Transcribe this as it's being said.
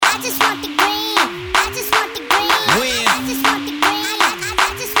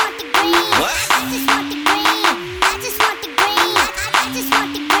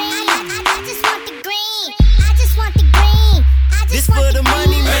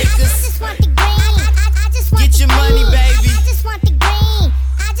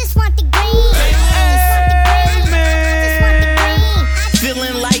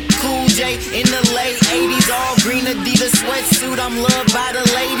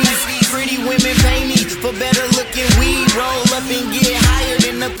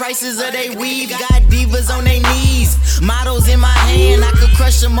prices of they weave. Got divas on their knees, models in my hand. I could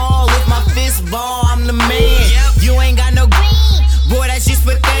crush them all with my fist ball. I'm the man. You ain't got no boy, that's just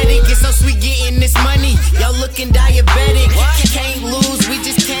pathetic. It's so sweet getting this money. Y'all looking diabetic. Can't lose, we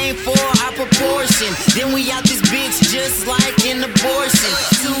just came for our proportion. Then we out this bitch just like an abortion.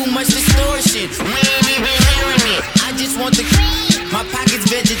 Too much distortion, we ain't even hearing it. I just want the my pockets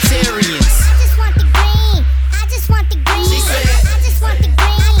vegetarians. I just want the green. I just want the green. She said, I just want the green.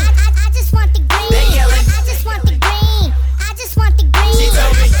 I just want the green. They yelling. I just want the green. I just want the green. She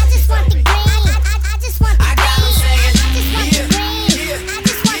told me, I just want the green. I just want the I got them saying, I just want yeah, the green. yeah, I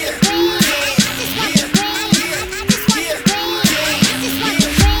just want the green. I just want the green. I just want the green. I just want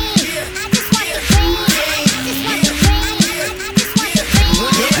the green. I just want the green. I just want the green. I just want the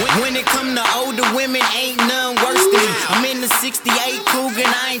green. When it come to older women, ain't none worse than me. I'm in the 68 Cougar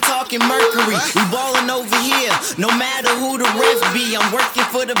and I ain't talking Mercury. We ballin' over here, no matter who the ref be. I'm working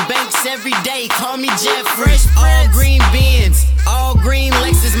for the banks every day, call me Jeff Fresh. All green Benz, all green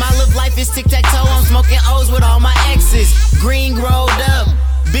Lexus. My love life is tic-tac-toe, I'm smoking O's with all my exes. Green rolled up,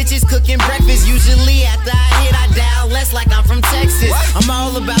 bitches cooking breakfast. Usually after I hit, I dial less like I'm from Texas. I'm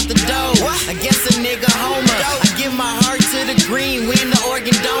all about the dough, I guess a nigga Homer. I give my heart to the green, win the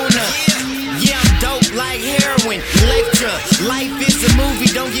organ donor. Yeah, I'm dope like heroin, Electra. Life is a movie,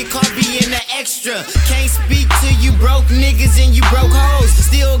 don't get caught being an extra. Can't speak to you broke niggas and you broke hoes.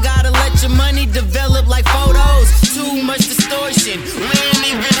 Still gotta let your money develop like photos. Too much distortion, we ain't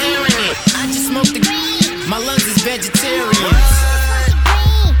even hearing it. I just smoke the my lungs is vegetarian.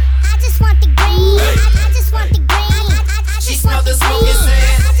 I just want the green. I just want the green. I She just want smelled the the smoke green. and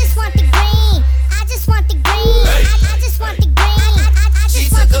said, I just want the green. I just want the green. I just want the green. I she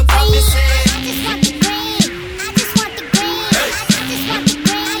just want took the a puff and green. said, I just want the green. I just want the green. I just want the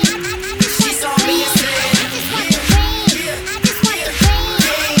green. she saw me and said, I just want the green. I just want the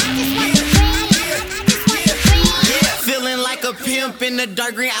green. I just want the green. I just want the green. feeling like a pimp in the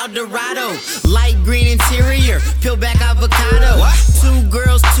dark green Eldorado. Light green interior, peel back avocado. 2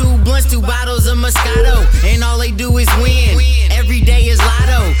 girls, 2 blunts, 2 bottles of Moscato. And all they do is win, every day is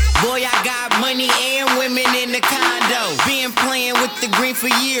lotto. Boy, I got money and women in the condo. Been playing with the green for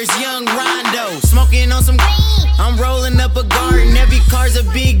years, young Rondo. Smoking on some I'm rolling up a garden. Every car's a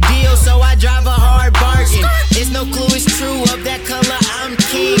big deal, so I drive a hard bargain. It's no clue, it's true, of that color I'm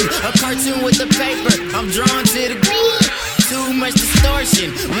king. A cartoon with the paper, I'm drawn to the green. Too much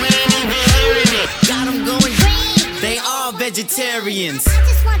distortion, we ain't even hearing it. Got them going green, they all vegetarians. I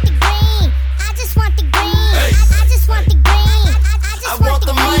just want the green. I just want the green. I just want the green. I want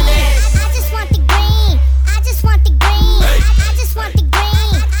the money. I just want the green. I just want the green. I just want the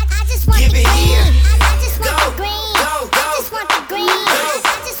green. I just want Give the it green. here. I just want Go, the green. go, go. I just want the green.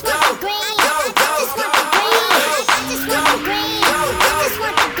 I just want the green. Go, go, I just want the green. I just want the green. I just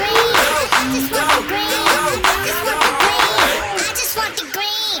want the green. I just want the green. I just want the green. I just want the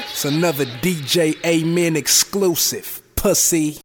green. It's another DJ Amen exclusive, pussy.